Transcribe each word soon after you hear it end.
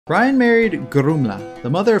Brian married Grumla, the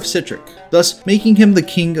mother of Sitric, thus making him the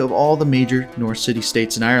king of all the major North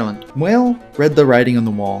city-states in Ireland. Muel read the writing on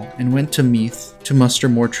the wall and went to Meath to muster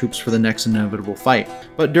more troops for the next inevitable fight.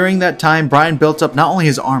 But during that time, Brian built up not only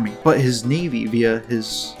his army, but his navy via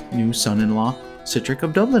his new son-in-law, Sitric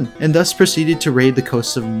of Dublin, and thus proceeded to raid the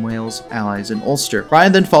coasts of Muel's allies in Ulster.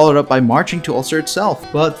 Brian then followed up by marching to Ulster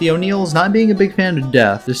itself, but the O'Neills, not being a big fan of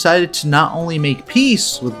death, decided to not only make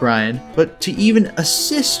peace with Brian, but to even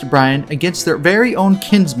assist Brian against their very own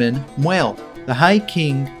kinsman, Muel. The High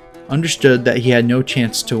King understood that he had no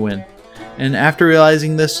chance to win, and after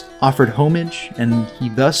realizing this, offered homage, and he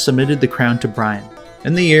thus submitted the crown to Brian.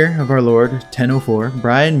 In the year of our Lord 1004,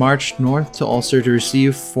 Brian marched north to Ulster to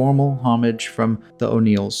receive formal homage from the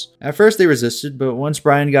O'Neills. At first they resisted, but once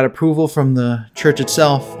Brian got approval from the church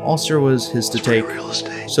itself, Ulster was his to take.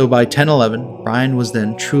 So by 1011, Brian was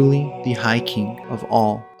then truly the High King of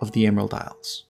all of the Emerald Isles.